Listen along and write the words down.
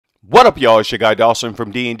What up, y'all? It's your guy Dawson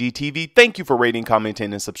from D&D TV. Thank you for rating,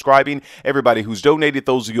 commenting, and subscribing. Everybody who's donated,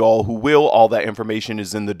 those of y'all who will, all that information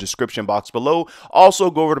is in the description box below.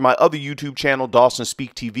 Also, go over to my other YouTube channel, Dawson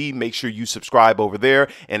Speak TV. Make sure you subscribe over there.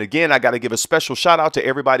 And again, I got to give a special shout out to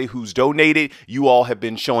everybody who's donated. You all have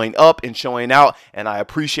been showing up and showing out, and I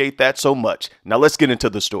appreciate that so much. Now, let's get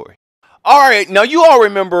into the story. All right, now you all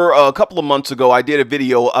remember a couple of months ago I did a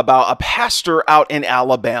video about a pastor out in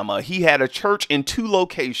Alabama. He had a church in two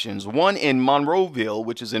locations, one in Monroeville,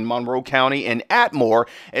 which is in Monroe County, and Atmore,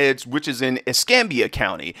 which is in Escambia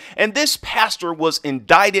County. And this pastor was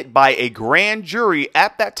indicted by a grand jury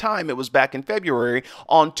at that time, it was back in February,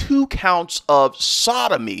 on 2 counts of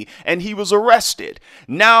sodomy, and he was arrested.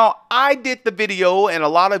 Now, I did the video, and a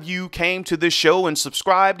lot of you came to this show and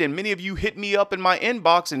subscribed, and many of you hit me up in my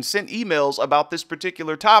inbox and sent emails about this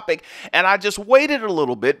particular topic, and I just waited a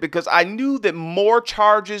little bit because I knew that more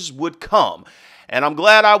charges would come. And I'm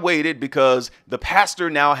glad I waited because the pastor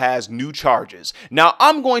now has new charges. Now,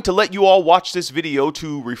 I'm going to let you all watch this video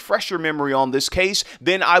to refresh your memory on this case.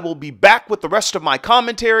 Then I will be back with the rest of my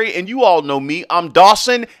commentary, and you all know me. I'm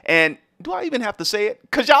Dawson, and do I even have to say it?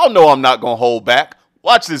 Because y'all know I'm not going to hold back.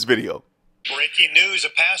 Watch this video. Breaking news, a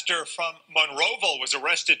pastor from Monroeville was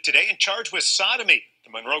arrested today and charged with sodomy. The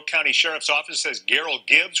Monroe County Sheriff's Office says Gerald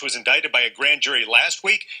Gibbs was indicted by a grand jury last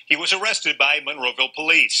week. He was arrested by Monroeville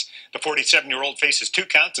police. The 47-year-old faces 2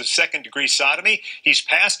 counts of second-degree sodomy. He's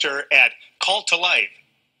pastor at Call to Life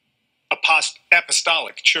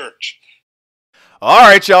Apostolic Church. All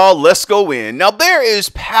right, y'all, let's go in. Now, there is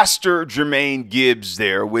Pastor Jermaine Gibbs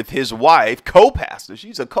there with his wife, co-pastor.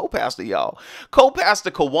 She's a co-pastor, y'all.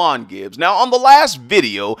 Co-pastor Kawan Gibbs. Now, on the last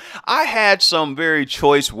video, I had some very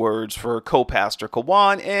choice words for co-pastor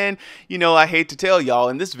Kawan, and, you know, I hate to tell y'all,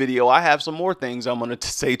 in this video, I have some more things I'm going to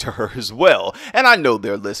say to her as well. And I know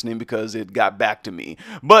they're listening because it got back to me.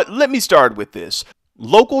 But let me start with this.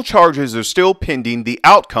 Local charges are still pending the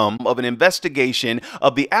outcome of an investigation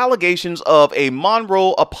of the allegations of a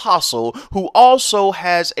Monroe apostle who also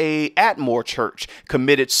has a Atmore church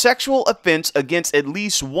committed sexual offense against at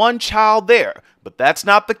least 1 child there. But that's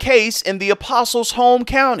not the case in the apostle's home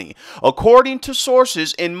county. According to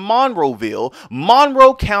sources in Monroeville,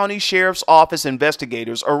 Monroe County Sheriff's Office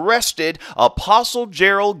investigators arrested Apostle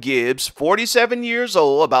Gerald Gibbs, 47 years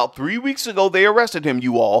old. About 3 weeks ago, they arrested him,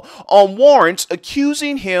 you all, on warrants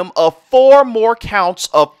accusing him of 4 more counts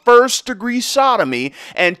of first-degree sodomy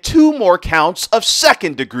and 2 more counts of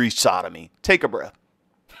second-degree sodomy. Take a breath.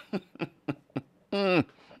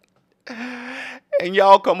 And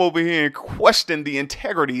y'all come over here and question the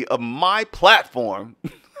integrity of my platform.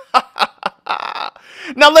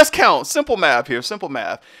 Now let's count. Simple math here. Simple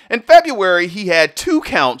math. In February, he had 2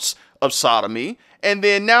 counts of sodomy. And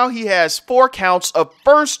then now he has 4 counts of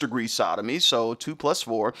first-degree sodomy. So 2 plus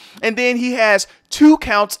 4. And then he has 2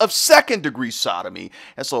 counts of second-degree sodomy.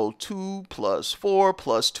 And so 2 plus 4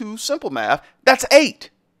 plus 2. Simple math. That's 8.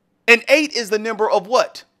 And 8 is the number of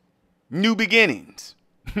what? New beginnings.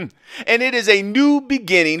 And it is a new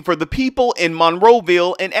beginning for the people in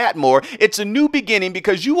Monroeville and Atmore. It's a new beginning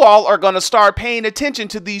because you all are going to start paying attention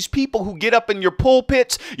to these people who get up in your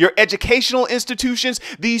pulpits, your educational institutions,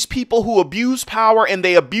 these people who abuse power and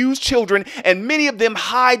they abuse children, and many of them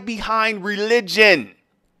hide behind religion.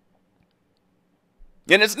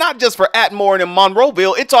 And it's not just for Atmore and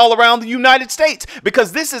Monroeville, it's all around the United States,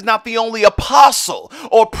 because this is not the only apostle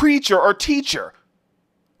or preacher or teacher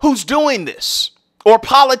who's doing this. Or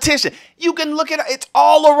politician. You can look at it. It's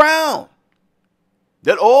all around.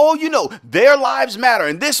 That, oh, you know, their lives matter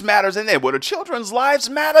and this matters and that. Well, the children's lives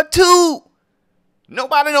matter too.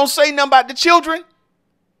 Nobody don't say nothing about the children.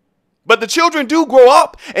 But the children do grow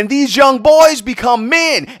up, and these young boys become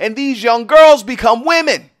men, and these young girls become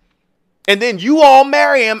women. And then you all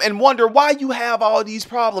marry him and wonder why you have all these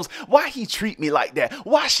problems. Why he treat me like that?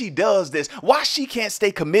 Why she does this? Why she can't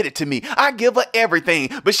stay committed to me? I give her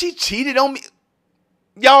everything, but she cheated on me.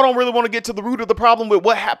 Y'all don't really want to get to the root of the problem with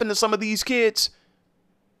what happened to some of these kids,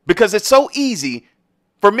 because it's so easy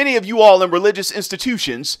for many of you all in religious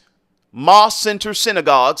institutions, mosque center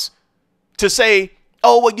synagogues, to say,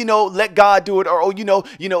 oh, well, you know, let God do it. Or, oh,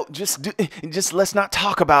 just let's not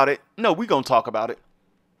talk about it. No, we're going to talk about it.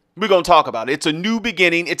 We're going to talk about it. It's a new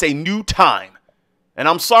beginning. It's a new time. And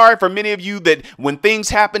I'm sorry for many of you that when things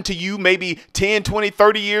happened to you maybe 10, 20,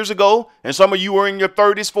 30 years ago, and some of you were in your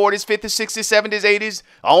 30s, 40s, 50s, 60s, 70s, 80s,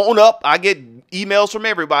 on up, I get emails from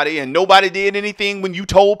everybody, and nobody did anything when you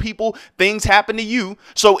told people things happened to you.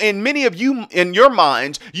 So in many of you, in your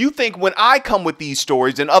minds, you think when I come with these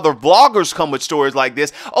stories and other vloggers come with stories like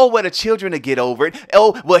this, oh, well, the children will get over it.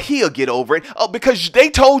 Oh, well, he'll get over it. Oh, because they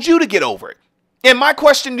told you to get over it. And my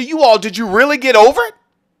question to you all, did you really get over it?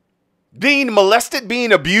 Being molested,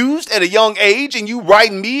 being abused at a young age, and you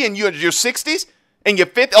writing me in your 60s and you're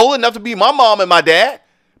old enough to be my mom and my dad?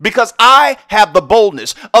 Because I have the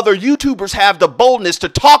boldness. Other YouTubers have the boldness to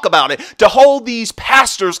talk about it, to hold these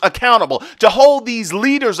pastors accountable, to hold these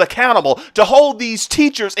leaders accountable, to hold these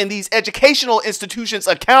teachers in these educational institutions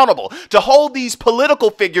accountable, to hold these political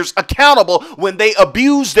figures accountable when they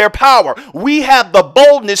abuse their power. We have the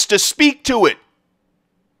boldness to speak to it.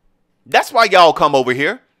 That's why y'all come over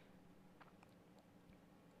here.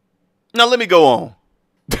 Now let me go on.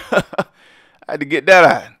 I had to get that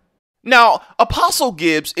out. Now, Apostle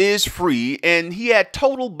Gibbs is free, and he had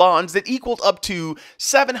total bonds that equaled up to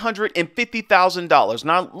 $750,000.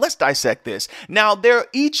 Now, let's dissect this. Now,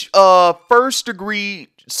 each first-degree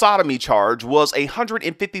sodomy charge was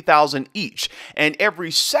 $150,000 each, and every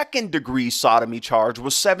second-degree sodomy charge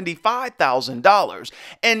was $75,000.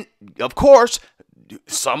 And, of course,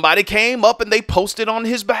 somebody came up and they posted on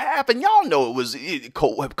his behalf, and y'all know it was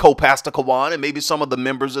co-pastor Kawan and maybe some of the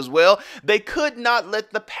members as well. They could not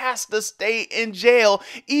let the pastor stay in jail,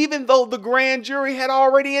 even though the grand jury had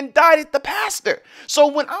already indicted the pastor. So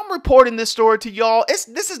when I'm reporting this story to y'all,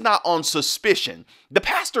 this is not on suspicion. The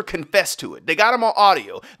pastor confessed to it. They got him on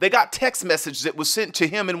audio. They got text message that was sent to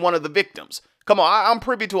him and one of the victims. Come on, I'm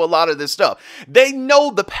privy to a lot of this stuff. They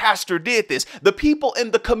know the pastor did this. The people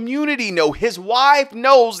in the community know. His wife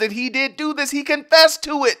knows that he did do this. He confessed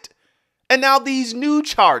to it. And now these new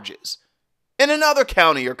charges in another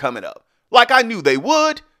county are coming up, like I knew they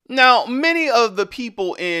would. Now, many of the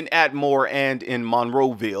people in Atmore and in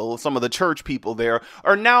Monroeville, some of the church people there,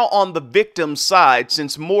 are now on the victim's side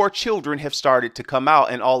since more children have started to come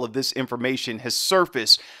out and all of this information has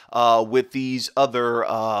surfaced with these other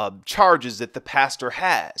charges that the pastor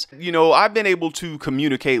has. You know, I've been able to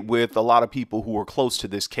communicate with a lot of people who are close to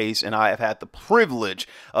this case, and I have had the privilege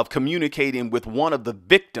of communicating with one of the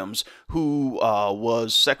victims who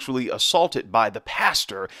was sexually assaulted by the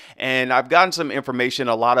pastor. And I've gotten some information,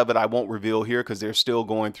 a lot of it I won't reveal here because they're still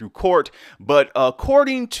going through court. But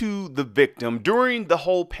according to the victim, during the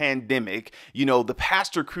whole pandemic, you know, the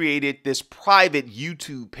pastor created this private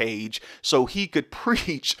YouTube page so he could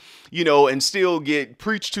preach, you know, and still get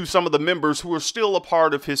preached to some of the members who are still a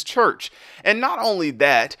part of his church. And not only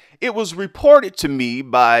that, it was reported to me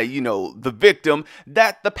by, you know, the victim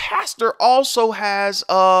that the pastor also has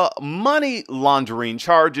money laundering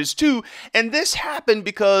charges too. And this happened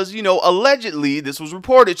because, you know, allegedly, this was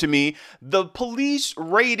reported to me, the police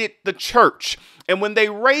raided the church. And when they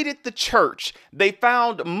raided the church, they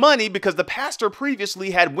found money because the pastor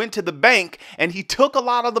previously had went to the bank and he took a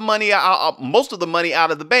lot of the money, most of the money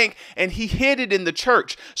out of the bank, and he hid it in the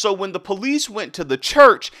church. So when the police went to the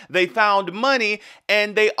church, they found money,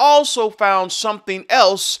 and they also found something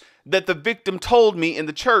else that the victim told me in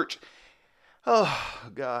the church. Oh,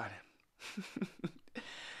 God.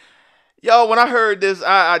 Y'all, when I heard this,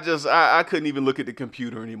 I couldn't even look at the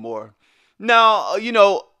computer anymore. Now, you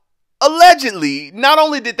know, allegedly, not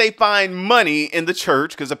only did they find money in the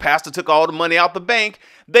church because the pastor took all the money out the bank,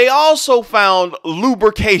 they also found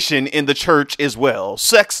lubrication in the church as well.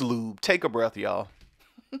 Sex lube. Take a breath, y'all.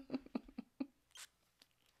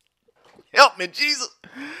 Help me, Jesus.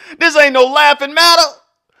 This ain't no laughing matter.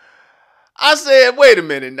 I said, wait a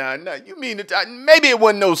minute now. You mean it? Maybe it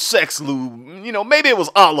wasn't no sex lube. You know, maybe it was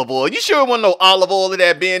olive oil. You sure it wasn't no olive oil that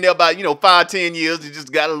had been there about, 5-10 years? It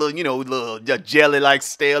just got a little, little jelly-like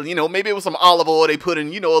stale. Maybe it was some olive oil they put in,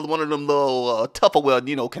 one of them little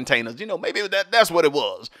Tupperware, containers. Maybe that's what it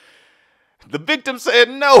was. The victim said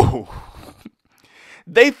no.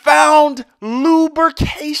 They found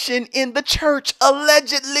lubrication in the church,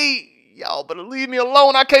 allegedly. Y'all better leave me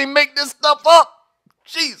alone. I can't make this stuff up.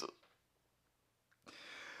 Jesus.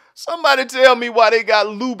 Somebody tell me why they got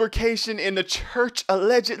lubrication in the church,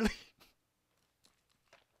 allegedly.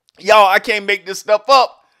 Y'all, I can't make this stuff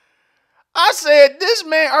up. I said, this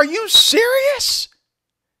man, are you serious?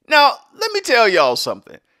 Now, let me tell y'all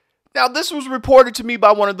something. Now, this was reported to me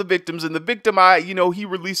by one of the victims, and the victim, he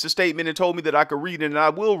released a statement and told me that I could read it, and I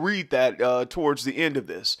will read that towards the end of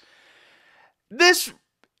this.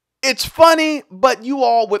 It's funny, but you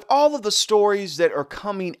all, with all of the stories that are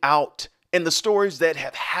coming out and the stories that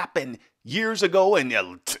have happened years ago, and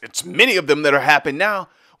it's many of them that are happening now,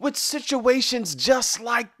 with situations just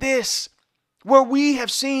like this, where we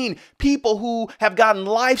have seen people who have gotten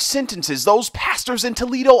life sentences, those pastors in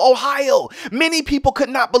Toledo, Ohio. Many people could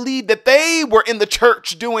not believe that they were in the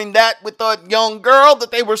church doing that with a young girl,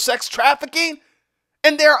 that they were sex trafficking.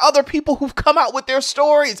 And there are other people who've come out with their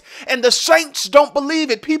stories, and the saints don't believe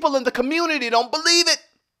it. People in the community don't believe it.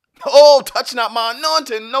 Oh, touch not my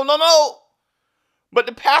anointing. No, no, no. But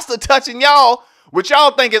the pastor touching y'all, which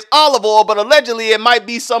y'all think is olive oil, but allegedly it might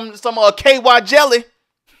be some KY jelly.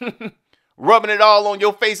 Rubbing it all on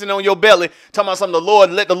your face and on your belly. Talking about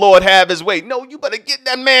something let the Lord have his way. No, you better get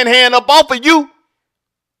that man hand up off of you.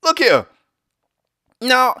 Look here.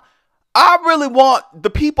 Now, I really want the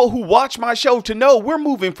people who watch my show to know we're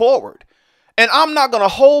moving forward. And I'm not going to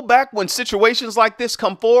hold back when situations like this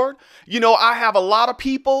come forward. You know, I have a lot of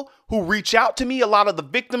people who reach out to me, a lot of the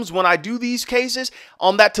victims when I do these cases.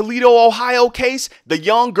 On that Toledo, Ohio case, the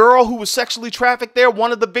young girl who was sexually trafficked there,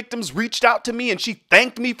 one of the victims reached out to me and she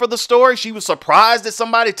thanked me for the story. She was surprised that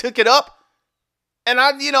somebody took it up. And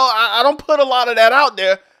I don't put a lot of that out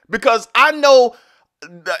there because I know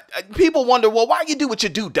that people wonder, well, why you do what you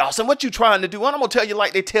do, Dawson? What you trying to do? And I'm going to tell you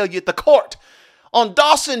like they tell you at the court. On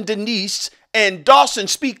DawsonDenise and Dawson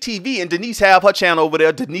Speak TV, and Denise have her channel over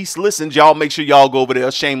there, Denise Listens. Y'all make sure y'all go over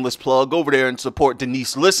there, shameless plug, go over there and support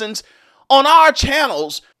Denise Listens. On our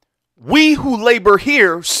channels, we who labor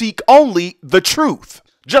here seek only the truth,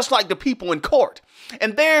 just like the people in court.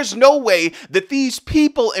 And there's no way that these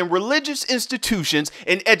people in religious institutions,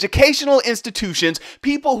 in educational institutions,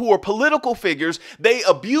 people who are political figures, they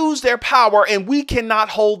abuse their power and we cannot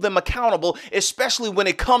hold them accountable, especially when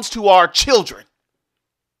it comes to our children.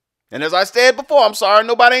 And as I said before, I'm sorry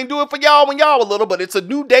nobody ain't do it for y'all when y'all were little, but it's a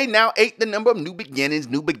new day now, 8 the number of new beginnings,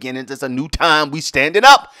 It's a new time. We standing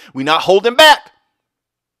up. We not holding back.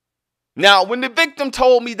 Now, when the victim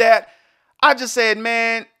told me that, I just said,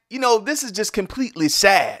 man, this is just completely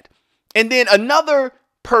sad. And then another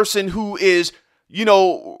person who is,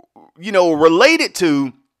 related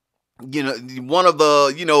to, one of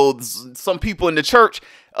the, some people in the church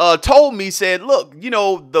told me, said, look,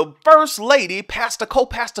 the first lady,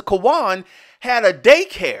 co-pastor Kawan, had a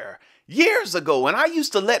daycare years ago. And I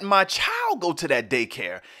used to let my child go to that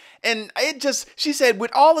daycare. And she said,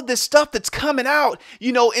 with all of this stuff that's coming out,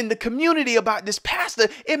 in the community about this pastor,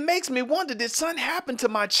 it makes me wonder, did something happen to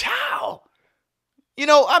my child?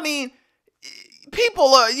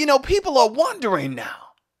 People are wondering now.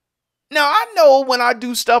 Now, I know when I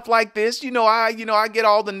do stuff like this, I get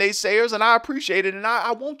all the naysayers and I appreciate it. And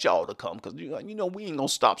I want y'all to come because, we ain't going to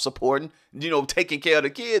stop supporting, taking care of the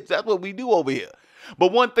kids. That's what we do over here.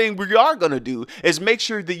 But one thing we are going to do is make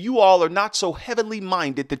sure that you all are not so heavenly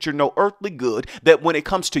minded that you're no earthly good, that when it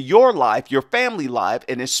comes to your life, your family life,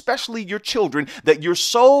 and especially your children, that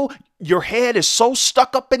your head is so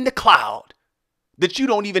stuck up in the cloud that you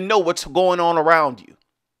don't even know what's going on around you.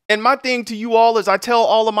 And my thing to you all is I tell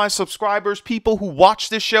all of my subscribers, people who watch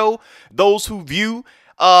this show, those who view,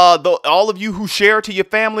 all of you who share to your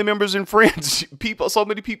family members and friends, so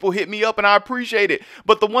many people hit me up and I appreciate it.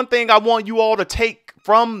 But the one thing I want you all to take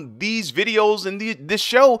from these videos and this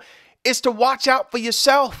show is to watch out for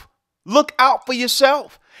yourself. Look out for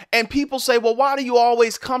yourself. And people say, well, why do you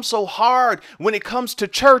always come so hard when it comes to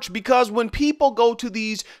church? Because when people go to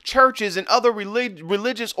these churches and other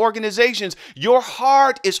religious organizations, your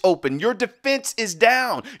heart is open. Your defense is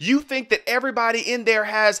down. You think that everybody in there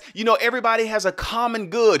has, everybody has a common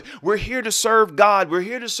good. We're here to serve God. We're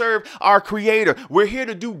here to serve our Creator. We're here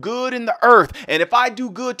to do good in the earth. And if I do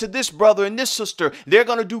good to this brother and this sister, they're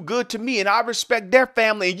going to do good to me. And I respect their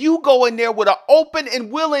family. And you go in there with an open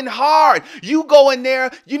and willing heart. You go in there,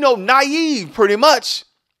 naive pretty much.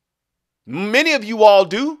 Many of you all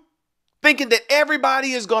do, thinking that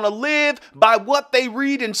everybody is going to live by what they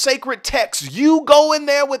read in sacred texts. You go in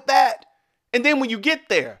there with that. And then when you get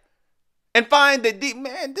there and find that,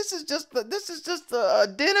 this is just a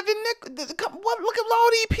den of iniquity. Look at all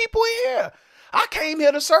these people here. I came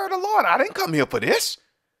here to serve the Lord. I didn't come here for this.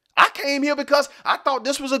 I came here because I thought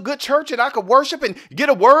this was a good church and I could worship and get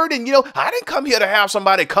a word. And, I didn't come here to have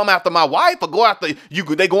somebody come after my wife or go after you.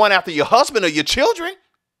 They going after your husband or your children.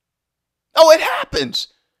 Oh, it happens.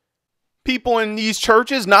 People in these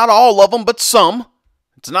churches, not all of them, but some.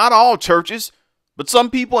 It's not all churches, but some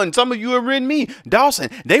people, and some of you have written me, Dawson,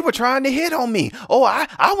 they were trying to hit on me. Oh,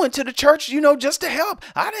 I went to the church, just to help.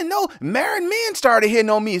 I didn't know married men started hitting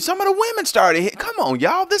on me. Some of the women started hitting. Come on,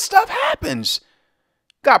 y'all. This stuff happens.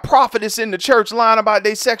 Got prophetess in the church lying about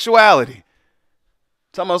their sexuality.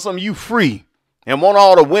 Talking about some you free and want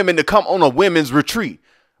all the women to come on a women's retreat.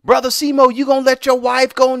 Brother Simo, you gonna let your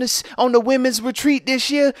wife go on the women's retreat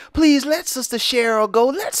this year? Please let Sister Cheryl go.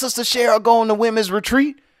 Let Sister Cheryl go on the women's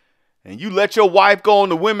retreat. And you let your wife go on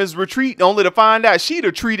the women's retreat only to find out she'd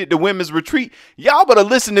have treated the women's retreat. Y'all better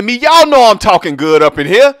listen to me. Y'all know I'm talking good up in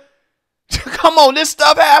here. Come on, this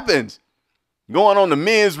stuff happens. Going on the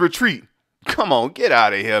men's retreat. Come on, get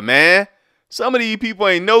out of here, man. Some of these people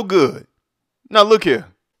ain't no good. Now, look here.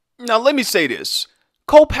 Now, let me say this.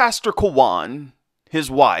 Co-pastor Kawan, his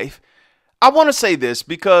wife, I want to say this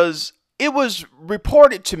because it was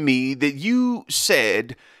reported to me that you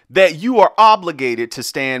said that you are obligated to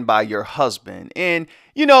stand by your husband. And,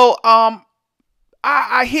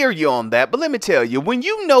 I hear you on that. But let me tell you, when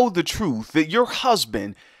you know the truth that your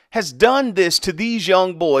husband has done this to these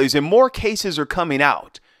young boys and more cases are coming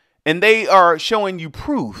out and they are showing you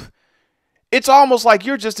proof, it's almost like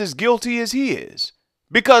you're just as guilty as he is.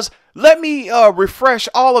 Because let me refresh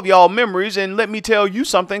all of y'all memories and let me tell you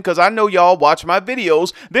something, because I know y'all watch my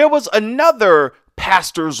videos. There was another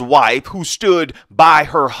pastor's wife who stood by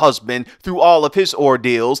her husband through all of his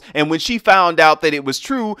ordeals. And when she found out that it was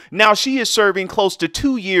true, now she is serving close to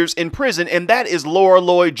 2 years in prison. And that is Laura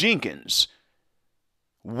Lloyd Jenkins,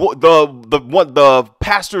 the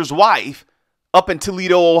pastor's wife up in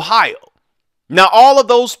Toledo, Ohio. Now, all of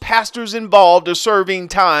those pastors involved are serving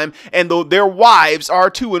time, and their wives are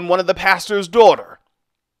too, and one of the pastor's daughter.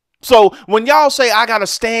 So when y'all say, I got to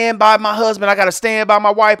stand by my husband, I got to stand by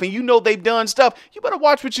my wife, and you know they've done stuff, you better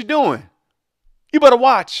watch what you're doing. You better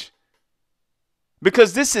watch.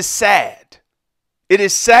 Because this is sad. It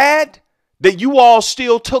is sad that you all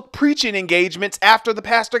still took preaching engagements after the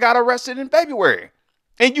pastor got arrested in February.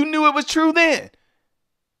 And you knew it was true then.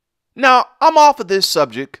 Now, I'm off of this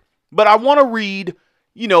subject, but I want to read,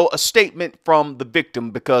 a statement from the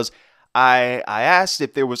victim, because I asked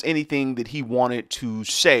if there was anything that he wanted to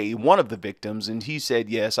say, one of the victims, and he said,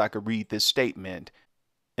 yes, I could read this statement.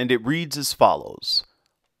 And it reads as follows.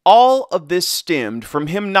 All of this stemmed from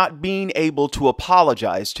him not being able to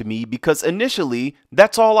apologize to me, because initially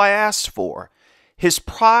that's all I asked for. His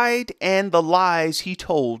pride and the lies he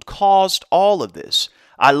told caused all of this.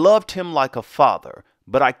 I loved him like a father,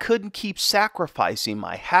 but I couldn't keep sacrificing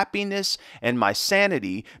my happiness and my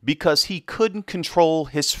sanity because he couldn't control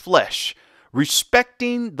his flesh.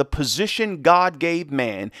 Respecting the position God gave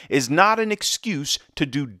man is not an excuse to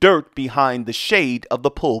do dirt behind the shade of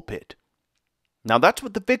the pulpit. Now, that's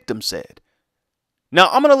what the victim said. Now,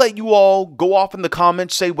 I'm going to let you all go off in the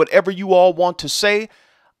comments, say whatever you all want to say.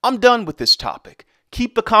 I'm done with this topic.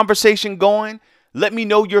 Keep the conversation going. Let me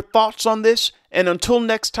know your thoughts on this. And until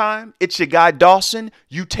next time, it's your guy Dawson.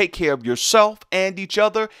 You take care of yourself and each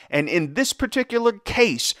other. And in this particular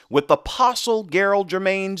case with Apostle Gerald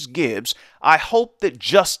Jermaine Gibbs, I hope that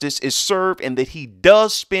justice is served and that he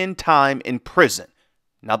does spend time in prison.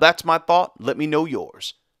 Now that's my thought. Let me know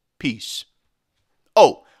yours. Peace.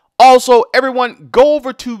 Oh, also, everyone, go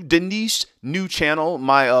over to Denise's new channel.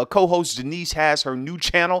 My co-host Denise has her new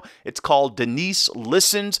channel. It's called Denise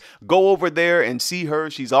Listens. Go over there and see her.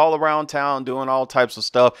 She's all around town doing all types of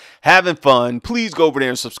stuff, having fun. Please go over there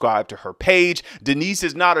and subscribe to her page. Denise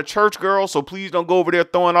is not a church girl, so please don't go over there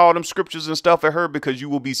throwing all them scriptures and stuff at her, because you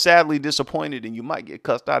will be sadly disappointed and you might get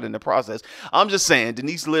cussed out in the process. I'm just saying,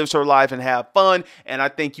 Denise lives her life and have fun, and I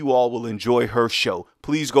think you all will enjoy her show.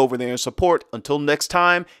 Please go over there and support. Until next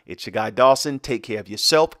time, it's your guy Dawson. Take care of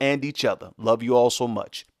yourself and each other. Love you all so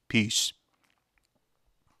much. Peace.